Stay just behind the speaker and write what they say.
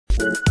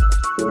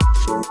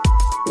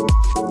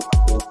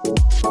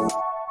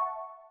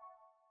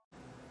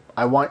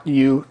I want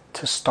you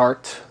to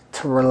start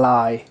to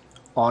rely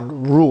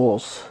on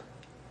rules,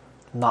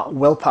 not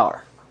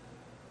willpower.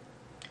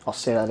 I'll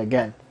say that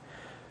again.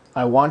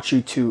 I want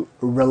you to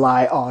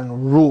rely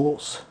on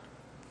rules,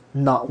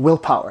 not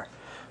willpower.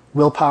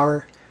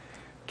 Willpower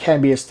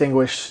can be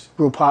extinguished.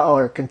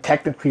 Willpower can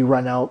technically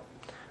run out.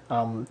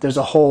 There's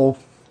a whole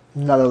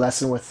another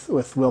lesson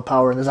with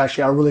willpower, and there's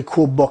actually a really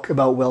cool book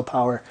about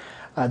willpower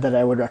that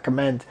I would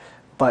recommend,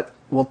 but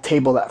we'll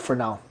table that for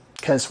now,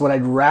 because what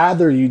I'd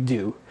rather you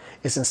do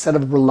is, instead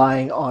of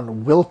relying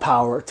on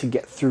willpower to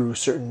get through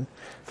certain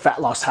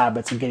fat loss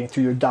habits and getting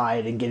through your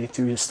diet and getting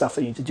through the stuff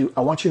that you need to do,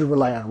 I want you to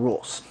rely on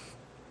rules.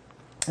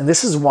 And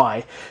this is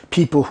why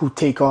people who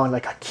take on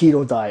like a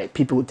keto diet,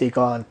 people who take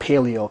on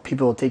paleo,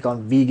 people who take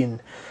on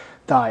vegan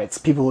diets,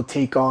 people who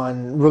take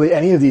on really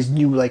any of these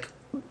new like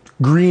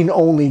green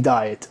only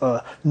diet,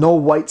 no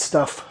white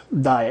stuff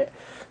diet,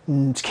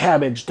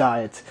 cabbage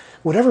diet,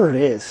 whatever it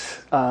is,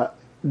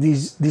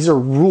 these are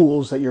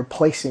rules that you're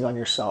placing on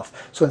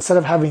yourself. So instead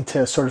of having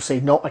to sort of say,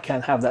 no, I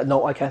can't have that,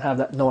 no, I can't have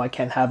that, no, I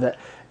can't have that,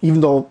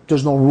 even though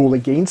there's no rule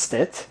against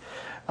it,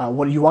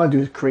 what you want to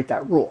do is create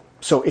that rule.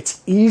 So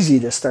it's easy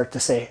to start to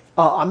say,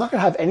 I'm not going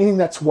to have anything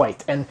that's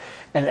white. And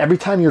every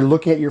time you're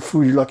looking at your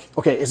food, you're like,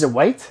 okay, is it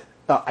white?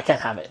 I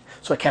can't have it.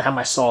 So I can't have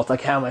my salt, I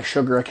can't have my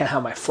sugar, I can't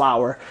have my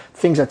flour,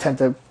 things that tend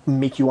to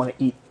make you want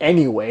to eat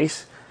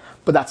anyways.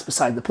 But that's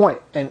beside the point.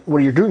 And what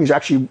you're doing is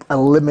actually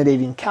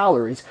eliminating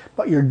calories,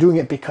 but you're doing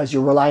it because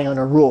you're relying on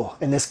a rule.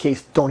 In this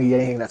case, don't eat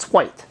anything that's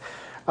white.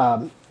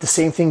 The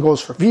same thing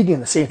goes for vegan,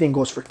 the same thing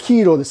goes for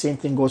keto, the same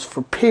thing goes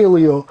for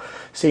paleo,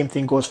 same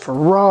thing goes for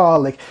raw.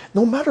 Like,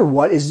 no matter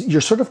what, is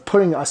you're sort of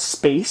putting a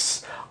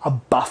space, a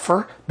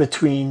buffer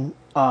between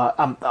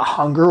a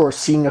hunger or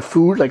seeing a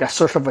food, like a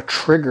sort of a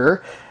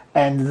trigger,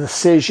 and the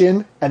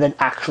decision, and then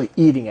actually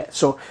eating it.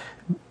 So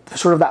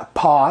sort of that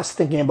pause,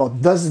 thinking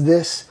about, does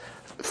this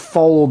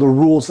follow the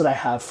rules that I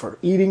have for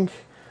eating?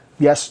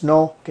 Yes,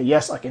 no. Okay,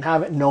 yes, I can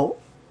have it. No,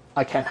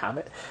 I can't have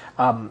it.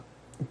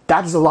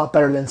 That is a lot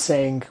better than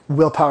saying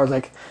willpower is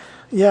like,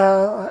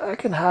 yeah, I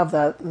can have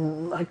that.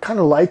 I kind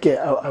of like it.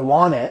 I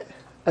want it.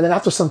 And then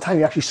after some time,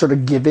 you actually sort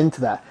of give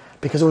into that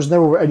because there was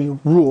never any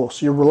rule.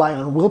 So you're relying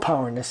on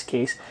willpower in this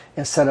case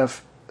instead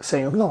of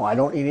saying, no, I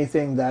don't eat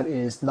anything that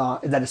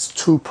is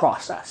too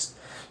processed.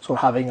 So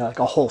having like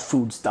a whole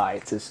foods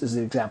diet is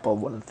an example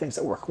of one of the things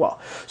that work well.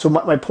 So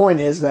my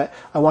point is that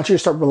I want you to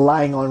start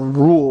relying on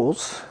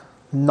rules,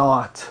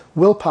 not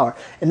willpower.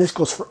 And this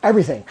goes for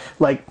everything.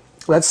 Like,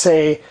 let's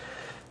say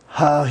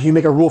you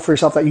make a rule for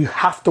yourself that you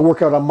have to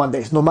work out on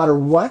Mondays. No matter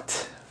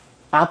what,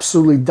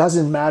 absolutely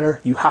doesn't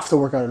matter. You have to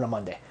work out on a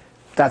Monday.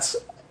 That's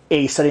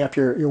A, setting up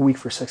your week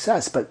for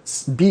success.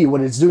 But B,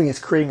 what it's doing is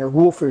creating a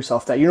rule for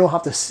yourself that you don't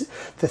have to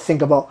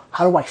think about,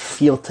 how do I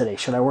feel today?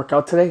 Should I work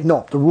out today?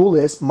 No, the rule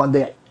is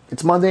Monday.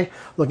 It's Monday.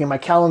 Looking at my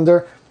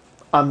calendar,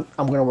 I'm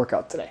going to work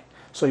out today.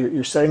 So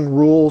you're setting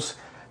rules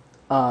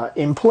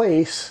in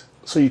place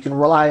so you can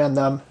rely on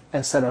them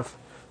instead of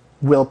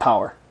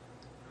willpower.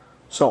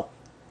 So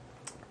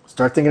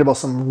start thinking about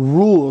some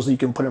rules that you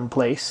can put in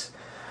place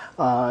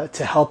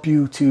to help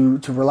you to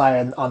rely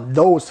on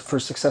those for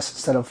success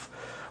instead of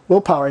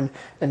willpower.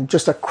 And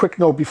just a quick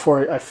note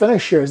before I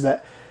finish here is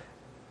that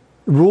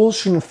rules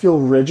shouldn't feel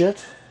rigid.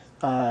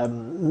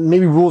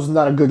 Maybe rules is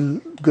not a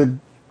good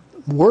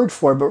word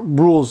for it, but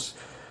rules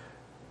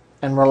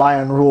and rely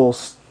on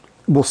rules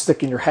will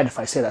stick in your head if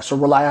I say that. So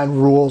rely on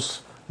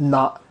rules,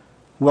 not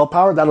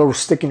willpower. That'll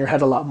stick in your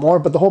head a lot more.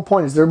 But the whole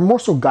point is they're more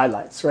so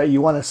guidelines, right?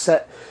 You want to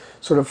set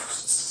sort of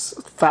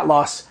fat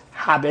loss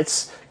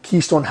habits,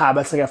 keystone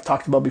habits like I've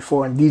talked about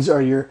before, and these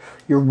are your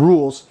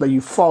rules that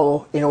you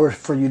follow in order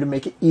for you to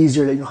make it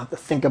easier, that you don't have to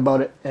think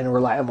about it and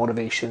rely on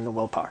motivation and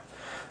willpower.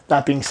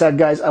 That being said,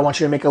 guys, I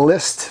want you to make a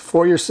list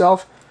for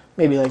yourself,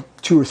 maybe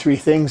like 2 or 3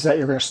 things that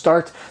you're going to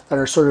start that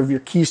are sort of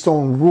your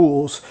keystone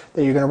rules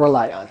that you're going to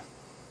rely on.